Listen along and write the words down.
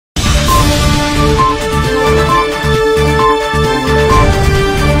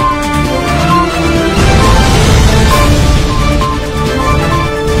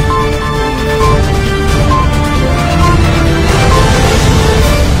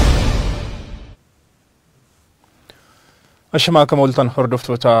Ashima kamoltan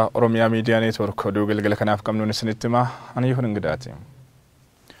hordoftoota Oromiyaa Miidiyaa Neetwork oduu galgala kanaaf qabnuun isinitti himaa ani Yihun Ingidaati.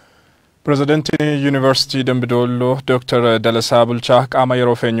 Pirezidaantiin Yuunivarsiitii Dambidolloo Dr. Dalasaa Bulchaa qaama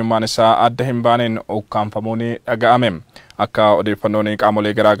yeroo feenyummaan isaa adda hin baaneen ukkaanfamuun dhaga'ame. Akka odeeffannoon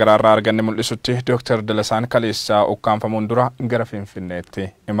qaamolee garaagaraa irraa arganne mul'isutti Dr. Dalasaan kaleessaa ukkaanfamuun dura gara Finfinneetti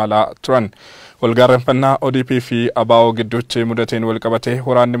imalaa turan. Walgaarreffannaa ODP fi ABO gidduutti mudateen walqabatee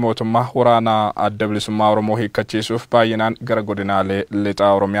waraanni mootummaa waraana adda bilisummaa Oromoo hiikkachiisuuf baay'inaan gara godinaalee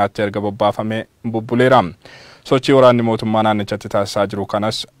lixaa Oromiyaatti erga bobbaafamee bubbuleera. Sochii waraanni mootummaa naannichatti taasisaa jiru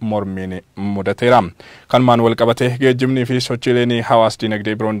kanas mormiin mudateera. Kanumaan walqabatee geejjibnii fi sochiileen hawaas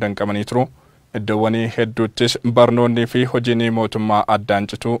dinagdee biroon danqamanii turu. Iddoowwan hedduuttis barnoonni fi hojiin mootummaa addaan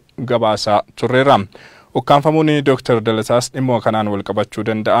citu gabaasaa turreera. Ukkaanfamuun Dr. Dalasaas dhimma kanaan walqabachuu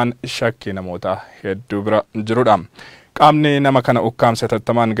danda'an shakkii namoota hedduu bira jirudha. Qaamni nama kana ukkaamse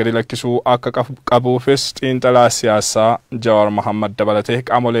tattamaan gadi lakkisuu akka qabuufis xiinxalaa siyaasaa Jawaar Mohammad dabalatee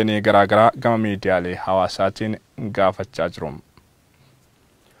qaamoleen garaagaraa gama miidiyaalee hawaasaatiin gaafachaa jiru.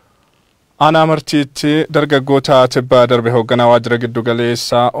 Aanaa Martiitti dargaggoota tibba darbe hoogganaa waajjira giddu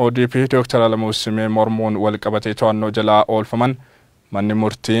galeessaa ODP Dr. Alamuu Simee mormuun walqabatee to'annoo jalaa oolfaman manni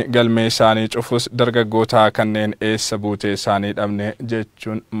murtii galmee isaanii cufus dargaggoota kanneen eessa buutee isaanii dhabne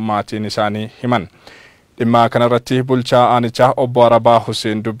jechuun maatiin isaanii himan. Dhimma kanarratti bulchaa aanichaa obbo Arabaa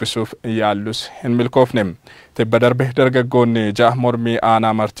Hussein dubbisuuf yaallus hin milkoofne. Tibba darbe dargaggoonni 6 mormii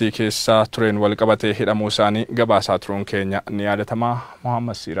aanaa Martii keessaa tureen walqabatee hidhamuu isaanii gabaasaa turuun keenya ni yaadatama.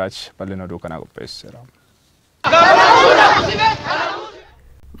 Muhammad Siraaj bal'ina oduu kanaa qopheesseera.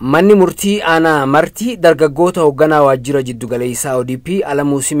 Manni murtii aanaa Martii dargaggoota hoogganaa waajjira jiddu galeessaa ODP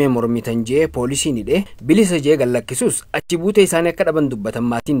Alamuu Simee mormitan jee poolisiin hidhee bilisa jee gallakkisuus achi buutee isaanii akka dhaban dubbatan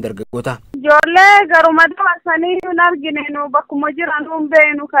maatiin dargaggoota. Ijoollee garuma dabarsanii hin argine nu bakkuma jiran hin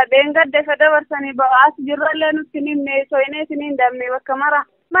beeknu kadheen gadde ka dabarsanii ba'aas jirrallee nutti hin himne soinee isin hin damne bakka mara.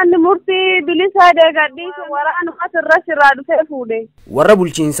 Manni murtii bilisa deegadhiisu waraanumatti irra sirraa dhufee fuudhe. Warra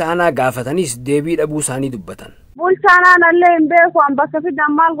bulchiinsa aanaa gaafatanis deebii dhabuu isaanii dubbatan. Bulchaan aanallee hin beeku an bakka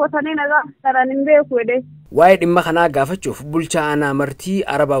fidan maal gotanii nagaa hin beeku jedhe. Waa'ee dhimma kanaa gaafachuuf bulchaa aanaa Martii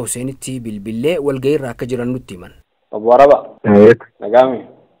Arabaa Huseenitti bilbilee walga'iirra akka jiran nutti himan. Obbo Arabaa. Nagaami.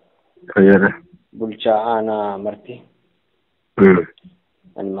 Fayyada. Bulchaa aanaa Martii.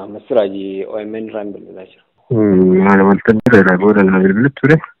 Ani Muhammad Siraaj OMN irraa bilbilaa jira. Maal waltajjii irraa booda na bilbilutti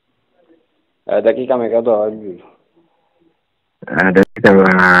ture? Daqiiqa meeqatu haa bilbilu? Daqiiqa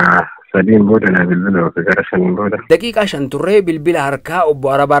sadiin booda na bilbilu gara shaniin booda. Daqiiqaa 5 turree bilbila harkaa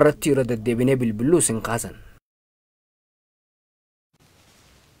obbo Arabaa irratti irra deddeebinee bilbiluu sin kaasan.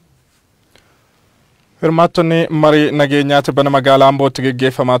 Hirmaattonni marii nageenyaatti bana magaalaa Ambootti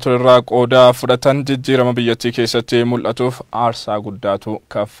gaggeeffamaa ture irraa qooda fudhatan jijjiirama biyyattii keessatti mul'atuuf aarsaa guddaatu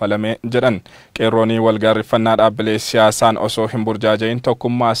kaffalame jedhan. Qeerroonii walgaarreffannaa dhaabbilee siyaasaan osoo hin burjaaja'iin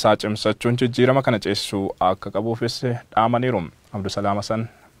tokkummaa isaa cimsachuun jijjiirama kana ceessuu akka qabuufis dhaamaniiru. Abdusalaam Hasan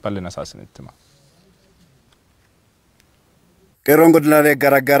bal'ina isaa isinitti hima. Qeerroon godinaalee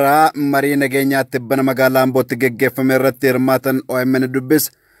garaagaraa marii nageenyaatti bana magaalaa Ambootti gaggeeffame irratti hirmaatan OMN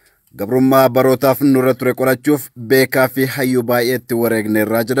dubbis gabrummaa barootaaf nurra ture qorachuuf beekaa fi hayyuu baay'eetti wareegne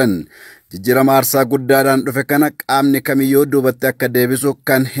irraa jedhan. Jijjiirama aarsaa guddaadhaan dhufe kana qaamni kamiyyuu duubatti akka deebisu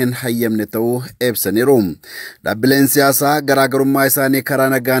kan hin hayyamne ta'uu ibsaniiru. Dhaabbileen siyaasaa garaagarummaa isaanii karaa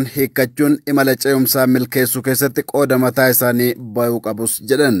nagaan hiikkachuun imala ce'umsaa milkeessuu keessatti qooda mataa isaanii ba'uu qabus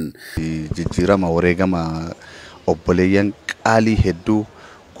jedhan. Jijjiirama wareegama obboleeyyan qaalii hedduu,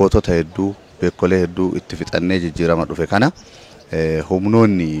 gootota hedduu, beekolee hedduu itti fixannee jijjiirama dhufe kana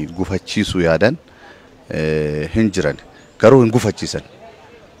humnoonni gufachiisuu yaadan hin jiran garuu hin gufachiisan.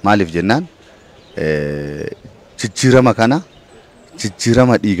 Maaliif jennaan jijjiirama kana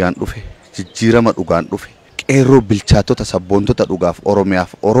jijjiirama dhiigaan dhufe, jijjiirama dhugaan dhufe, qeerroo bilchaatota sabboontota dhugaaf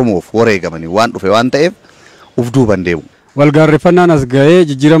Oromiyaaf Oromoof wareegamanii waan dhufe waan ta'eef uf duuban deemu. Walgaarreffannaan as ga'ee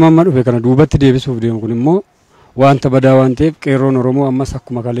jijjiirama amma dhufe kana duubatti deebisuuf deemu kun immoo wanta badaa waan ta'eef qeerroon Oromoo ammas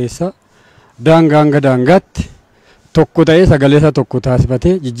akkuma kaleessa daangaa hanga daangaatti tokko ta'ee sagaleessa tokko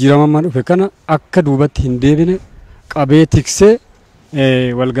taasifatee jijjiirama amma dhufe kana akka duubatti hin deebine qabee tiksee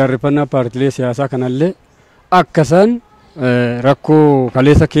walgaarreffannaa paartilee siyaasaa kanallee akka isaan rakkoo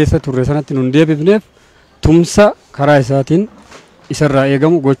kaleessa keessa turre sanatti nun deebifneef tumsa karaa isaatiin isarraa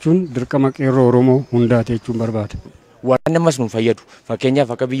eegamu gochuun dirqama qeerroo Oromoo hundaati jechuun barbaada. Waan namas nu fayyadu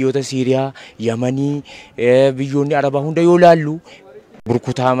fakkeenyaaf akka biyyoota Siiriyaa, Yamanii, biyyoonni Arabaa hunda yoo laallu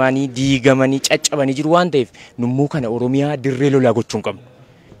burkutamanii diigamanii caccabanii jiru waan ta'eef nummuu kana Oromiyaa dirree lolaa gochuun qabnu.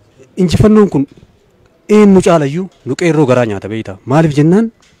 Injifannoon kun eenyu caalayyuu nu qeerroo garaa nyaata beeyta. Maaliif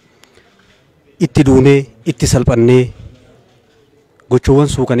jennaan itti duunee itti salphannee gochoowwan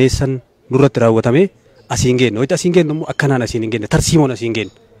suukaneessan nurratti raawwatame asiin geenye wayita asiin geenye immoo akkanaan asiin hin geenye tarsiimoon asiin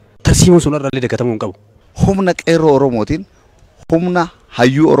geenye tarsiimoon sun irrallee dagatamuu hin qabu. Humna qeerroo Oromootiin humna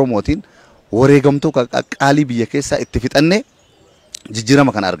hayyuu Oromootiin wareegamtuu qaalii biyya keessaa itti fixannee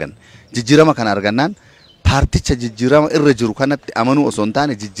jijjiirama kana arganne. Jijjiirama kana argannaan paarticha jijjiirama irra jiru kanatti amanuu osoo hin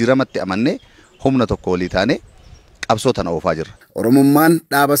taane jijjiiramatti amannee humna tokko walii taane qabsoo tana oofaa jirra. Oromummaan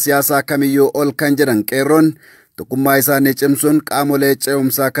dhaaba siyaasaa kamiyyuu ol kan jedhan qeerroon tokkummaa isaanii cimsuun qaamolee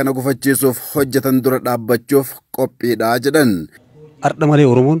ce'umsaa kana gufachiisuuf hojjetan dura dhaabbachuuf qophiidha jedhan. Ardha malee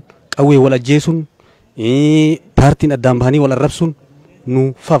Oromoon qawwee wal ajjeesuun paartiin addaan bahanii wal arrabsuun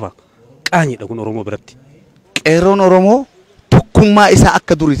nu fafa qaanyiidha kun Oromoo biratti. Qeerroon Oromoo tokkummaa isaa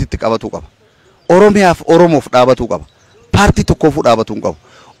akka duriitti qabatuu qaba. Oromiyaaf Oromoof dhaabatuu qaba. Paartii tokkoof dhaabatuu hin qabu.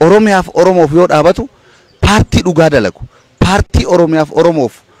 Oromiyaaf Oromoof yoo dhaabatu paartii dhugaa dalagu. Paartii Oromiyaaf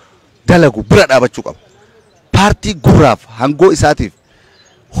Oromoof dalagu bira dhaabachuu qaba. Paartii gurraaf hangoo isaatiif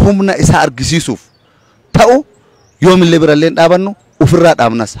humna isaa argisiisuuf ta'u yoomillee birallee dhaabannu ofirraa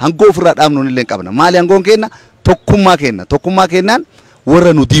dhaabnas hangoo ofirraa dhaabnu illee qabna. Maali hangoon kenna tokkummaa kenna. Tokkummaa kennaan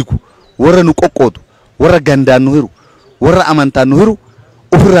warra nu diigu, warra nu qoqqoodu, warra gandaan nu hiru, warra amantaan nu hiru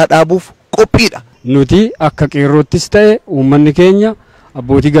ofirraa dhaabuuf qophiidha. Nuti akka qeerroottis ta'e uummanni keenya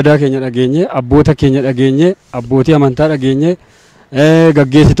abbootii gadaa keenya dhageenye, abboota keenya dhageenye, abbootii amantaa dhageenye,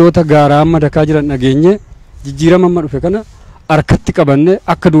 gaggeessitoota gaaraa amma dakaa jiran dhageenye jijjiirama amma dhufe kana harkatti qabanne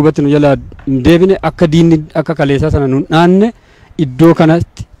akka duubatti nu jalaa hin deebine akka diinni akka kaleessaa sana nu dhaanne iddoo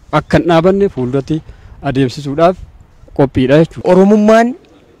kanatti akka hin dhaabanne fuulduratti adeemsisuudhaaf qophiidha jechuudha. Oromummaan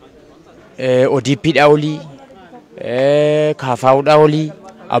ODPdhaa olii, KFOdhaa olii,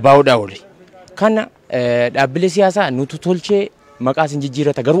 ABOdhaa olii. Kana dhaabbilee siyaasaa nutu tolchee maqaa isin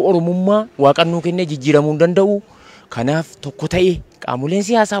jijjiirata garuu Oromummaa waaqannuu kennee jijjiiramuu hin danda'u. Kanaaf tokko ta'ee qaamoleen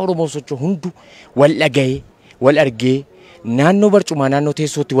siyaasaa Oromoo socho'u hundu wal dhaga'ee wal argee naannoo barcumaa naannoo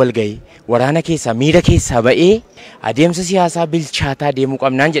teessootti wal ga'ee waraana keessaa miira keessaa ba'ee adeemsa siyaasaa bilchaataa deemuu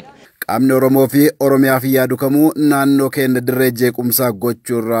qabnaan jedha. Qaamni Oromoo fi Oromiyaaf yaadu kamuu naannoo keenya dirree jeequmsaa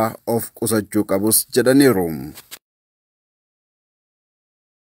gochuurraa of qusachuu qabus jedhaniiru.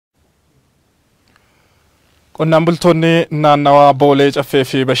 Qonnaan bultoonni naannawaa Boolee Caffee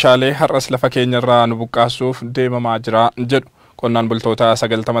fi Bashaalee har'as lafa keenyarraa nu buqqaasuuf deemamaa jira jedhu. Qonnaan bultoota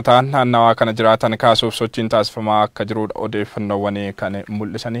 90 ta'an naannawaa kana jiraatan kaasuuf sochiin taasifamaa akka jirudha odeeffannoowwan kan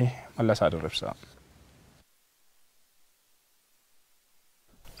mul'isanii Mallasaa Dirribsaa.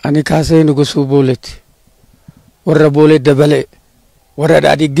 Ani kaasee Nugusuu Booleeti. Warra Boolee dabalee, warra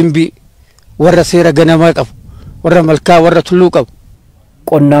Dhaadhii Gimbii, warra seera ganamaa qabu, warra malkaa, warra tulluu qabu.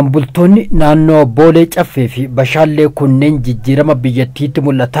 Qonnaan bultoonni naannoo Boolee Caffee fi Bashaallee kunneen jijjiirama biyyattiitti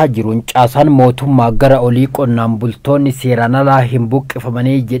mul'ataa jiruun caasaan mootummaa gara olii qonnaan bultoonni seeraan alaa hin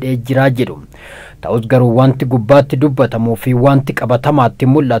buqqifamanii jedhee jiraa jedhu. Ta'us garuu wanti gubbaatti dubbatamuu fi wanti qabatamaatti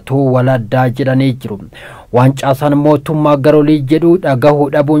mul'atu wal addaa jedhanii jiru. Waan caasaan mootummaa gara olii jedhu dhagahuu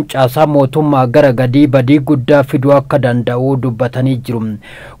dhabuun caasaa mootummaa gara gadii badii guddaa fiduu akka danda'u dubbatanii jiru.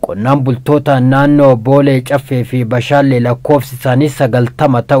 Qonnaan bultoota naannoo Boolee Caffee fi Bashaallee lakkoofsi isaanii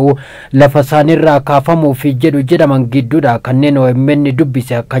 90 ta'u lafa isaaniirraa kaafamuu fi jedhu jedhaman gidduudha kanneen OMN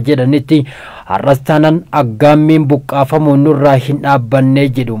dubbise akka jedhanitti har'as taanaan aggaammiin buqqaafamuu nurraa hin dhaabbanne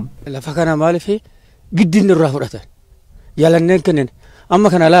jedhu. Lafa kana maaliif giddiin nurraa fudhatan yaalanneen kenneen amma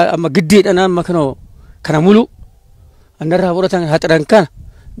kana amma giddiidhaan amma kana mulu annarraa fudhatan haxiran kana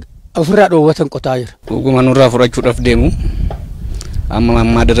ofirraa dhoowwatan qotaa jira. Dhuguma nurraa fudhachuudhaaf deemu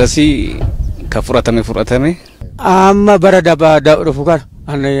amma darasii ka fudhatame. Amma bara dabaa dhufu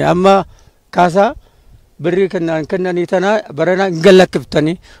kana amma kaasaa birrii kennanii tana barana hin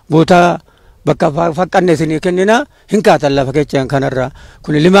gallakkiftanii bootaa bakka faqqanneessinii kennina hin kaatan lafa keenyaan kanarraa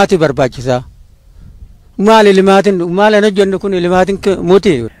kun limaatii barbaachisaa. Maali limaatiin maali ana jennu kun limaatiin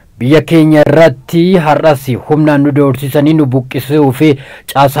mootii. Biyya keenya irratti har'as humnaan nu doorsisanii nu buqqisuu fi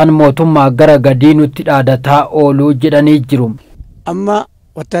caasaan mootummaa gara gadii nutti dhaadataa ooluu jedhanii jiru. Amma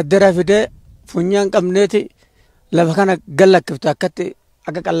wattaaddara fidee funyaan qabneeti lafa kana gallakkiftu akkatti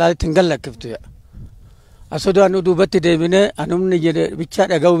akka qallaalitti hin gallakkiftu. Asodaan nu duubatti deebinee anumni jedhe bichaa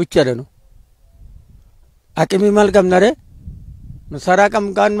dhaga'u bichaa dhanu. Aqimii maal qabnare masaraa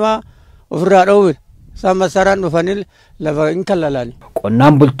qabnaa ofirraa dhoowwin isaan masaraan dhufanii lafa hin kallalaani.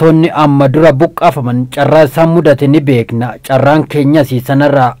 Qonnaan bultoonni amma dura buqqaafaman carraa isaan mudate ni beekna carraan keenya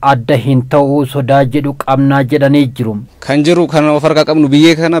sanarraa adda hin ta'uu sodaa jedhu qabnaa jedhanii jiru. Kan jiru kana of harkaa qabnu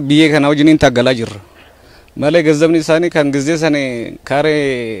biyyee kana wajjiniin taggalaa jirra. Malee gazzabni isaanii kan gizee sanii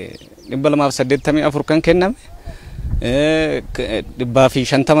kaaree 284 kan kenname.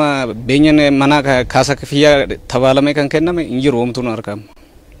 150 beenyan mana kaasa kifiyyaa tabaalame kan kenname hin jiru homtuu nu argamu.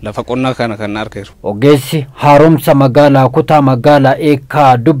 lafa qonnaa kana kan argeeru. Ogeessi haaromsa magaalaa kutaa magaalaa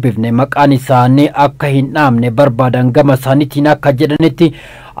eekkaa dubbifne maqaan isaanii akka hin dhaamne barbaadan gama isaaniitiin akka jedhanitti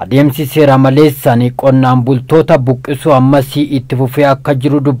adeemsi seera maleessaan qonnaan bultoota buqqisuu ammasii itti fufee akka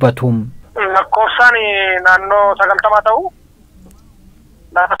jiru dubbatu. Lakkoofsaan naannoo 90 ta'u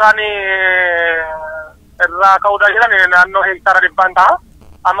lafa isaanii irraa ka'uudhaan jiran naannoo hektaara 100 ta'a.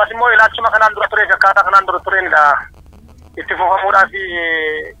 Ammas immoo ilaalchuma kanaan dura ture akkaataa kanaan dura turenidha. Itti fufamuudhaaf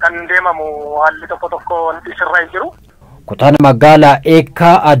kan deemamu haalli tokko wanti sirraa hin jiru. Kutaan magaalaa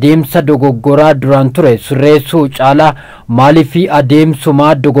eekkaa adeemsa dogoggoraa duraan ture sirreessuu caalaa maaliif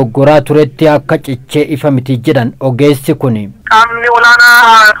adeemsuma dogoggoraa turetti akka cichee ifa miti jedhan ogeessi kun. Qaamni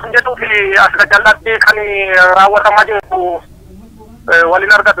olaanaa kan jedhuu fi as gajjallaatti kan raawwatamaa jiru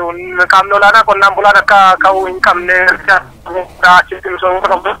waliin argatu. Qaamni olaanaa qonnaan bulaan akka ka'uu hin qabne achitti misoomuu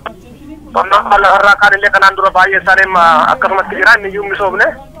qabu. Qonnaan lafarraa kaanillee kanaan dura baay'ee isaanii akkasumatti jira inni iyyuu misoomne.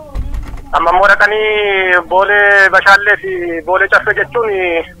 Amma immoo dhaqanii boolee bashaallee fi boolee caffee jechuun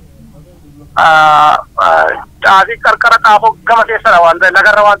caasii qarqara xaafoo gama keessadha waan ta'eef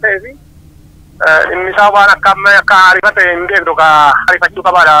lagarra waan ta'eef inni isaa waan akka harifate hin beeknu harifachuu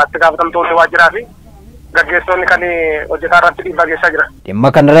qabaadha itti gaafatamtoonni waajjiraa fi gaggeessonni kan hojjetaa irratti dhiibbaa geessaa jira. Dhimma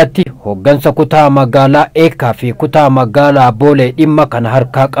kanarratti hooggansa kutaa magaalaa eekkaa fi kutaa magaalaa boolee dhimma kana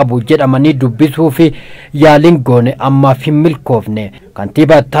harkaa qabu jedhamanii dubbisuu fi yaaliin goone ammaaf hin milkoofne.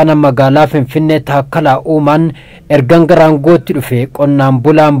 Kantiibaa ittaanaa magaalaa Finfinnee Taakkalaa Uumaan ergan garaangootti dhufe qonnaan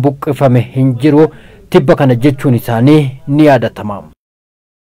bulaan buqqifame hin jiru tibba kana jechuun isaanii ni yaadatama.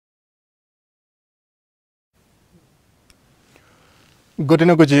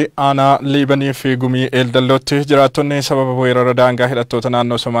 Godina Gujii aanaa Liibanii fi Gumii Eeldallootti jiraattonni sababa weerara daangaa hidhattoota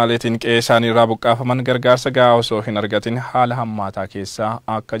naannoo Somaaleetiin qe'ee isaanii irraa buqqaafaman gargaarsa gahaa osoo hin argatin haala hammaataa keessa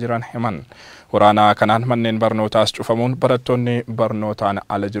akka jiran himan. Waraana kanaan manneen barnootaas cufamuun barattoonni barnootaan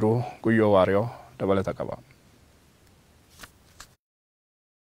ala jiru Guyyoo Waariyoo dabalata qaba.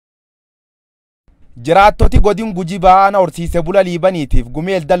 Jiraattoti godin Gujii baana horsiise bula Liibaniitiif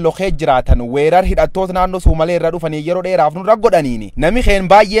Gumii Eeldalloo keessa jiraatan weerar hidhattoota naannoo Somaalee irraa dhufanii yeroo dheeraaf nurra godhaniini. Nami keen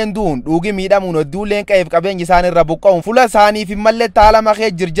baay'een du'uun dhuugi miidhamuun hedduulleen qe'eef qabeenyi isaan irra buqqa'uun fuula isaaniif hin malle taalama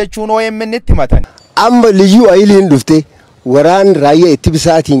keessa jir jechuun OMN itti himatan. Amma liyyuu ayiliin dhufte waraan raayyaa itti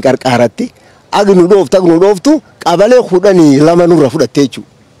bisaatiin qarqaaratti agnu dhooftu qabalee 12 nurra fudhattee jechuudha.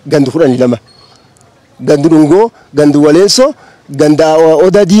 Gandu 12. Gandu Dhungoo, gandu Waleensoo, ganda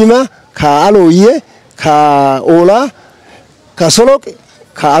Oda Diimaa, ka Alooyyee, ka Oolaa, ka Soloq,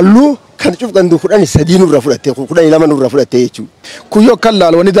 ka Alluu kan cuf gandu 13 nurra fudhattee 12 nurra fudhattee jechuudha. Kuyyoo kan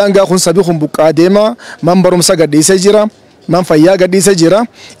laalwani daangaa kun sabii kun buqqaa deema man barumsa gadhiisee jira. Man fayyaa gadhiisee jira.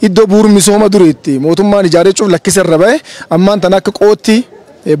 Iddoo bu'uura misooma duriitti mootummaan ijaaree cuuf lakkisa irra ba'e ammaan tan akka qootti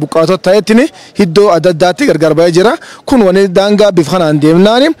buqqaatota ta'ettini iddoo adda addaatti gargar ba'ee jira. Kun wani daangaa bifa kanaan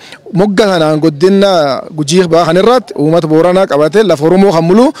deemnaan mogga kanaan godina Gujii ba'aa kanarratti uummata Booranaa qabatee lafa Oromoo kan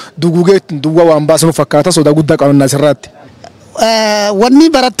mulu dugugee duwwaa waan baasanu fakkaata sodaa guddaa qabanna asirratti. Wanni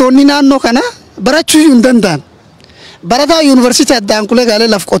barattoonni naannoo kana barachuu hin danda'an. Barataa yuunivarsiitii addaan kulee gaalee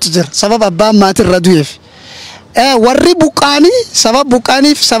laf qotu jira sababa abbaan maatii irra du'eef. Warri buqqaanii sabab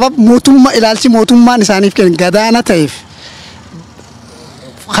buqqaaniif sabab mootummaa ilaalchi mootummaan isaaniif kennu gadaana ta'eef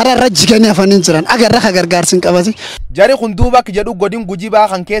kararra jiganii hafanii jiran agarra ka gargaarsi hin qabati. Jari kun duuba akka jedhu godin Gujii ba'aa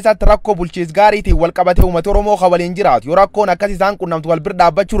kan keessatti rakkoo bulchiis gaariitiin wal qabatee uummata Oromoo ka waliin jiraatu yoo rakkoon akkas isaan qunnamtu wal bira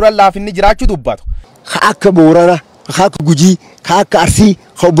dhaabbachuu irra laafinni jiraachuu dubbatu. Akka Boorana, akka Gujii, akka Arsii,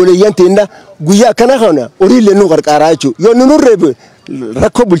 ka obboleeyyan teenna guyyaa akkana kana horiillee nu qarqaaraa jechuudha. Yoo nu nurreebe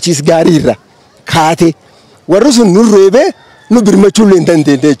rakkoo bulchiis gaarii irra kaate warri sun nurreebe nu birmachuullee hin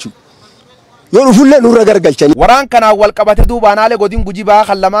dandeenye jechuudha. Yoo dhufullee nurra gargalchanii. Waraan kanaan wal qabate duubaanaalee godin Gujii ba'aa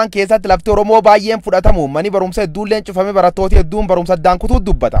kan lamaan keessatti lafti Oromoo baay'een fudhatamu mani barumsa hedduulleen cufame barattooti hedduun barumsa addaan kutuu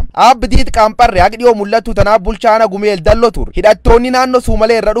dubbatama. Abdiit Qaamparree haqi dhiyoo mul'attu tanaaf bulchaana Gumii Eeldalloo ture. Hidhattoonni naannoo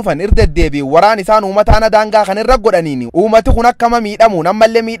Sumalee irra dhufan irra waraan isaan uummataana daangaa kan irra godhaniini. Uummati kun akkama miidhamuun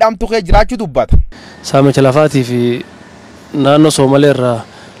ammallee miidhamtu kee jiraachuu dubbata. Saamicha lafaatii fi naannoo Somalee irraa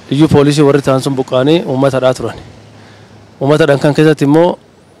liyyuu poolisii warri ta'an sun buqqaanii uummatadhaa turan. Uummatadhaan kan keessatti immoo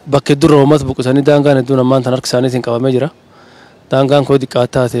bakka dura uummata buqqisanii daangaan hedduun ammaan tan harka isaaniitiin qabamee jira. Daangaan koo xiqqaa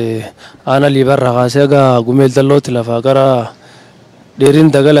taate aanaa Liibarraa kaasee aga Gumii Eeldallootti lafa gara dheeriin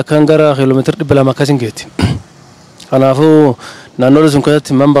dagala kan gara kiiloomeetira 200 akkasiin geetti. Kanaafuu naannoo sun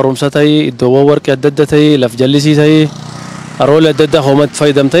keessatti man barumsa ta'ee iddoowwan warqee adda adda ta'ee laf jallisii ta'ee haroolee adda addaa uummata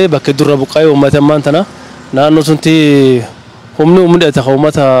fayyadamtee bakka dura buqqaa'ee uummata ammaan tana naannoo sunti humni uummadha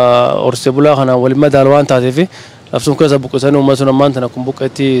uummata horsiise bulaa kanaan waliin madaala waan taateef lafsun keessa buqqisanii uummata sun ammaan tana kun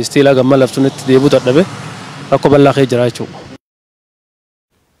buqqeetti istiilaa gamma lafsunitti deebuu dadhabe rakkoo bal'aa kee jira jechuudha.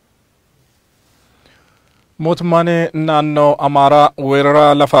 Mootummaan naannoo Amaaraa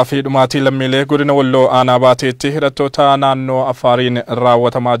weerara lafaa fi dhumaatii lammiilee godina Walloo aanaa baateetti hidhattoota naannoo Affaariin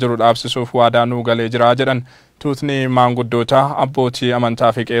raawwatamaa jiru dhaabsisuuf waadaa nuu galee jira jedhan tuutni maanguddoota abbootii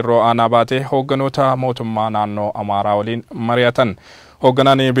amantaa fi qeerroo aanaa baatee hoogganoota mootummaa naannoo Amaaraa waliin mari'atan.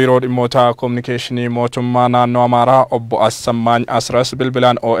 Hoogganaan biiroo dhimmoota kominikeeshinii mootummaa naannoo Amaaraa obbo Assammaany Asras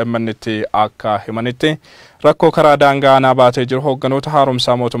bilbilaan OMN'tti akka himanitti rakkoo karaa daangaa aanaa baatee jiru hoogganoota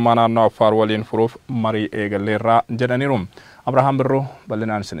haaromsaa mootummaa naannoo Affaar waliin furuuf marii eegalleerra jedhaniiru. Abrahaam Birroo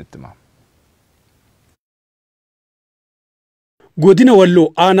bal'inaan isinitti hima. Godina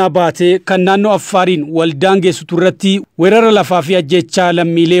Walloo aanaa baatee kan naannoo Affaariin wal daangessu irratti weerara lafaa fi ajjechaa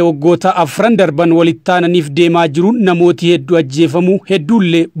lammiilee waggoota afran darban walitti aananiif deemaa jiru namooti hedduu ajjeefamuu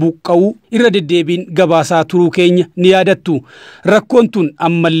hedduullee buqqa'uu irra deddeebiin gabaasaa turuu keenya ni yaadattu. Rakkoon tun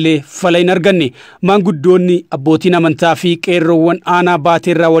ammallee fala hin arganne. Maanguddoonni abbootiin amantaa fi qeerroowwan aanaa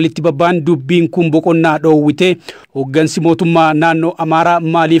baateerraa walitti babbaan dubbiin kun boqonnaa dhoowwite hooggansi mootummaa naannoo Amaaraa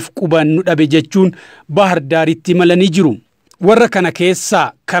maaliif quban nu dhabe jechuun Bahar Daaritti malanii jiru. Warra kana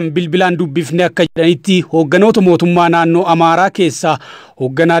keessaa kan bilbilaan dubbifne akka jedhanitti hoogganoota mootummaa naannoo Amaaraa keessaa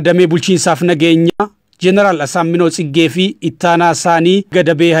hoogganaa damee bulchiinsaaf nageenyaa Jeneraal Asaaminoo Tsiggee fi ittaanaa isaanii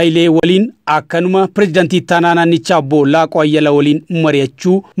Gadabee Hayilee waliin akkanuma pirezidaantii ittaanaa naannichaa obbo Laaqoo Ayyala waliin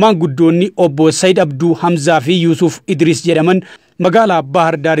mari'achuu maanguddoonni obbo Said Abduu Hamzaa fi Yuusuf Idris jedhaman magaalaa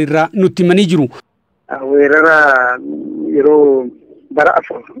Bahar Daar irraa nutti himanii jiru. Weerara yeroo bara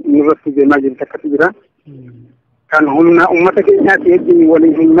afur nurratti deemaa jiru takkatu jira. Kan humna ummata keenyaati wajjin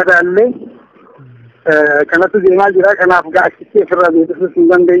waliin hin madaalle kanatu deemaa jira. Kanaaf gaachitee ofirraa beeksisuus hin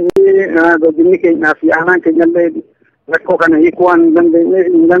dandeenye godinni keenyaa fi aanaan keenyallee rakkoo kana hiikuu waan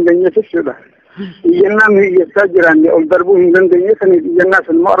hin dandeenyeef jechuudha. Iyyannaa nu iyyasaa jiran ol darbuu hin dandeenye saniif iyyannaa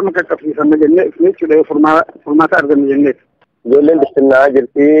sun immoo orma qaqqabsiifanna jennee jechuudha furmaata arganne jenneeti. Ijoolleen bishtinnaa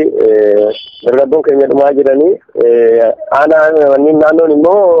jirti dargaggoon keenya dhumaa jiranii wanni naannoon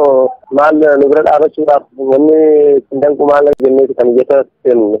immoo maal nu bira dhaabachuudhaaf wanni danqu maal jenneeti kan jetta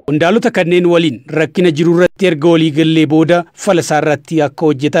kennu. Qondaalota kanneen waliin rakkina jiru irratti erga walii gallee booda fala isaa irratti akka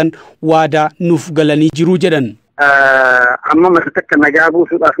hojjetan waadaa nuuf galanii jiru jedhan. Amma mata takka nagaa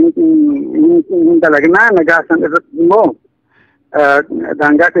buusuudhaaf hin dalagnaa nagaa san irratti immoo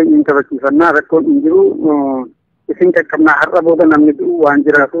daangaa keenya hin kabachiifannaa rakkoon hin jiru. Isin qaqqabnaa har'a booda namni waan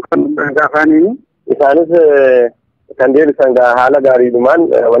jiraatu kan gaafaaniini. Isaanis kan deebisan haala gaariidhumaan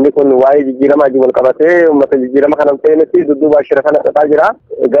wanni kun waa'ee jijjiiramaa wajjin wal qabatee uummata jijjiirama kana ta'etti dudduuba shira kana xaxaa jira.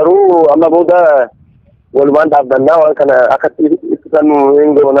 Garuu amma booda walumaan dhaabbannaa waan kana akkatti ittisan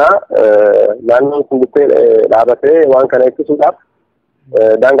hin goonaa naannoon kun bukkee dhaabatee waan kana ittisuudhaaf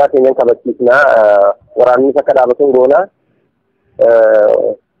daangaa keenyan kabachiisnaa waraannis akka dhaabatu hin goonaa.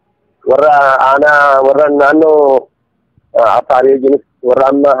 warra naannoo Affaarii wajjinis warra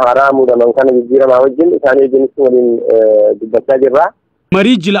amma haaraa muudaman kana jijjiiramaa wajjin isaanii wajjinis waliin dubbachaa jirra.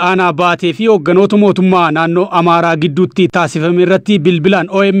 Marii jila aanaa baatee fi hoogganoota mootummaa naannoo Amaaraa gidduutti taasifame irratti bilbilaan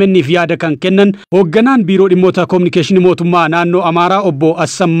OMN'if yaada kan kennan hoogganaan biiroo dhimmoota kominikeeshinii mootummaa naannoo Amaaraa obbo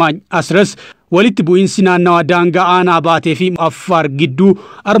Assammaany Asras walitti bu'iinsi naannawaa daangaa aanaa baatee fi Affaar gidduu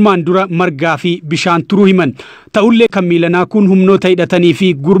armaan dura margaa fi bishaan turuu himan. Ta'ullee kan miilanaa kun humnoota hidhatanii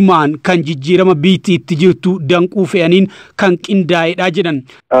fi gurmaa'an kan jijjiirama biitti itti jirtu danquu fe'aniin kan qindaa'edha jedhan.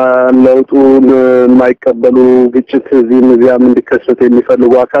 ለውጡን የማይቀበሉ ግጭት እዚህም እዚያም እንዲከሰት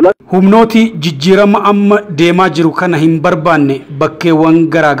የሚፈልጉ አካላት humnooti jijjiirama amma deemaa jiru kana hin barbaanne bakkeewwan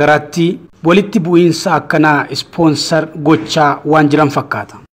garaagaraatti walitti bu'iinsa akkanaa ispoonsar gochaa waan jiran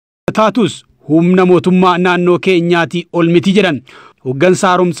fakkaata. Taatus humna mootummaa naannoo keenyaati ol miti jedhan. Hooggansa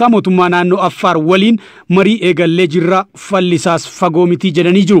haaromsaa mootummaa naannoo Affaar waliin marii eegallee jirra fallisaas fagoo miti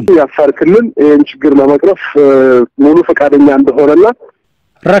jedhanii jiru. የአፋር ክልል ይህን ችግር ለመቅረፍ ሙሉ ፈቃደኛ እንደሆነና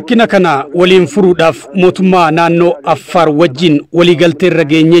rakkina kana waliin furuudhaaf mootummaa naannoo Affaar wajjin waliigaltee irra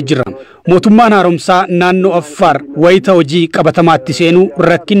geenyee jira. Mootummaan haaromsaa naannoo Affaar wayita hojii qabatamaatti seenuu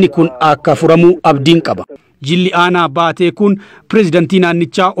rakkinni kun akka furamuu abdiin qaba. Jilli aanaa baatee kun pirezidaantii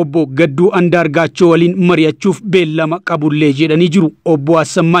naannichaa obbo Gadduu Andaargaachoo waliin mari'achuuf beellama qabullee jedhanii jiru. Obbo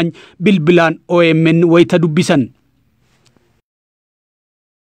Assammaany bilbilaan OMN wayita dubbisan.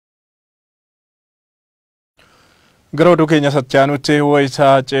 Gara oduu keenya sattaanutti wayita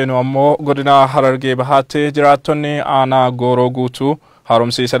ceenu ammoo godina Harargee bahaatti jiraattonni aanaa Gooroo guutuu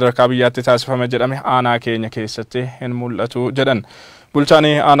haaromsi sadarkaa biyyaatti taasifame jedhame aanaa keenya keessatti hin mul'atu jedhan. Bulchaan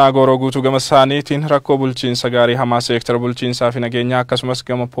aanaa Gooroo guutuu gama isaaniitiin rakkoo bulchiinsa gaarii hamaa seektara bulchiinsaa fi nageenyaa akkasumas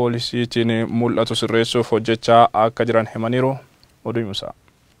gama poolisiitiin mul'atu sirreessuuf hojjechaa akka jiran himaniiru. Oduu Musaa.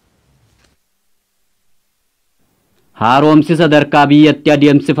 Haaromsi sadarkaa biyyatti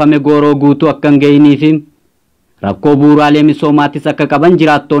adeemsifame Gooroo guutuu akka hin ga'inii fi Rakkoo bu'uuraalee misoomaattis akka qaban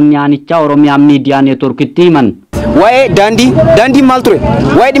jiraattonni aanichaa Oromiyaa Miidiyaa Neetworkitti himan. Waa'ee daandii maal ture?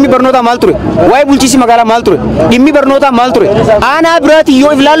 Waa'ee dhimmi barnootaa maal ture? Waa'ee bulchiinsi magaalaa maal ture? Dhimmi barnootaa maal ture? Aanaa biraatti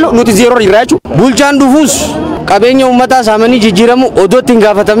yoo ilaallu nuti zeeroo irraa jechuudha. Bulchaan dhufuus qabeenya uummataa saamanii jijjiiramu odoo ittiin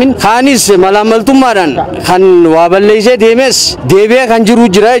gaafatamin kaanis malaamaltummaadhaan kan waa balleessee deemes deebi'ee kan jiru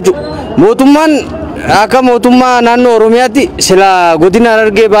jira jechuudha. Mootummaan akka mootummaa naannoo Oromiyaatti sila godina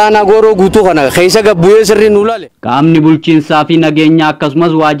Harargee baanaa gooroo guutuu kana keessa gabbu'ee sirrii nu ilaale. Qaamni bulchiinsaa fi nageenyaa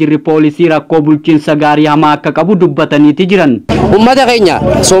akkasumas waajjirri poolisii rakkoo bulchiinsa gaarii hamaa akka qabu dubbataniiti jiran. Uummata keenya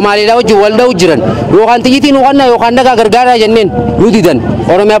Somaaliidhaa wajjin walda'u jiran yookaan xiyyitiin uqannaa yookaan dhagaa gargaaraa jenneen nu didan.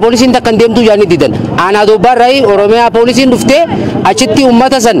 Oromiyaa poolisiin takkan deemtuu jaanii didan. Aanaa Doobbaarraa Oromiyaa poolisiin dhuftee achitti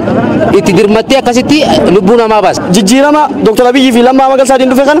uummata san itti dirmattee akkasitti lubbuu namaa baasa. Jijjiirama Dr. Abiyyi fi Lammaa Magalsaatiin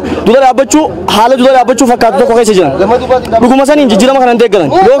dhufe kana dura dhaabbachuu haala dura dhaabbachuu fakkaatu tokko keessa jiran. Dhuguma saniin jijjiirama kana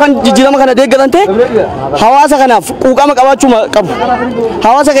deeggaran. Yoo kan jijjiirama kana deeggaran ta'e hawaasa kanaaf quuqama qabaachuu qabu.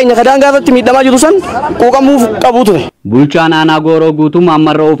 Hawaasa keenya kadaan gaafatti miidhamaa jiru san quuqamuuf qabu ture. Bulchaan aanaa Gooroo guutuu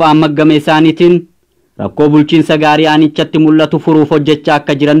Maammarra Oofaa Maggame isaaniitiin rakkoo bulchiinsa gaarii aanichatti mul'atu furuuf hojjechaa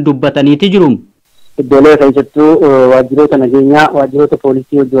akka jiran dubbataniiti jiru. Iddoolee keessattuu waajjiroota nageenyaa waajjiroota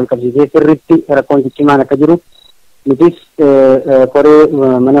poolisii wajjin wal qabsiisee sirriitti rakkoon ciccimaan akka jiru nutis koree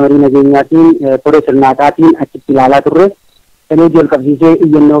mana marii nageenyaatiin koree sirnaaqaatiin achitti ilaalaa turre kan wajjin wal qabsiisee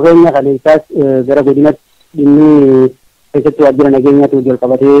iyyannoo keenya kaleessaas gara godinatti dhimmi keessatti waajjira nageenyaatti wajjin wal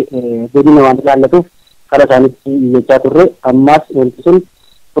qabatee godina waan ilaallatuuf karaa isaanitti iyyachaa turre ammaas wanti sun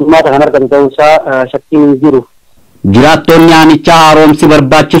furmaata kan argatu ta'uusaa shakkiin hin jiru. Jiraattonni aanichaa haaromsi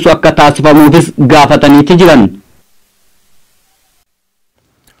barbaachisu akka taasifamuufis gaafataniiti jiran.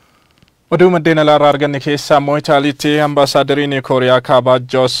 Oduu maddeen alaarraa arganne keessaa immoo Itaaliitti ambaasaaddariin Kooriyaa Kaabaa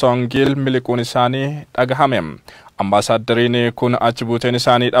Joosong Gil miliquun isaanii dhagahame. Ambaasaaddariin kun achi buuteen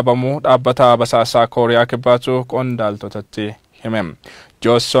isaanii dhabamuu dhaabbata basaasaa Kooriyaa Kibbaatu qondaaltotatti hime.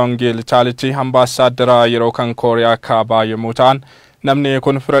 Joosong Gil Itaaliitti ambaasaaddara yeroo kan Kooriyaa Kaabaa yommuu ta'an namni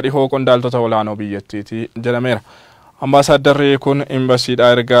kun fira dhihoo qondaaltota olaanoo biyyattiiti jedhameera. Ambaasaadarri kun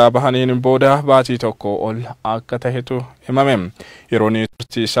imbasiidhaa erga bahaniin booda baatii tokko ol akka tahetu himame. Yeroon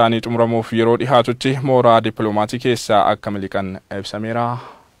turtii isaanii xumuramuuf yeroo dhihaatutti mooraa dippiloomatii keessaa akka miliqan ibsameera.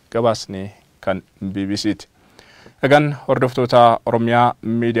 Gabaasni kan BBC'ti. Egaan hordoftoota Oromiyaa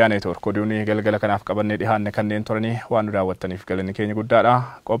Miidiyaa Neetwork oduun galgala kanaaf qabannee dhihaanne kanneen turanii waan nu daawwattaniif galanni keenya guddaadha.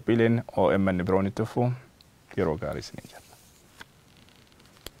 Qophiileen OMN biroon itti fufu yeroo gaarii isinii jenna.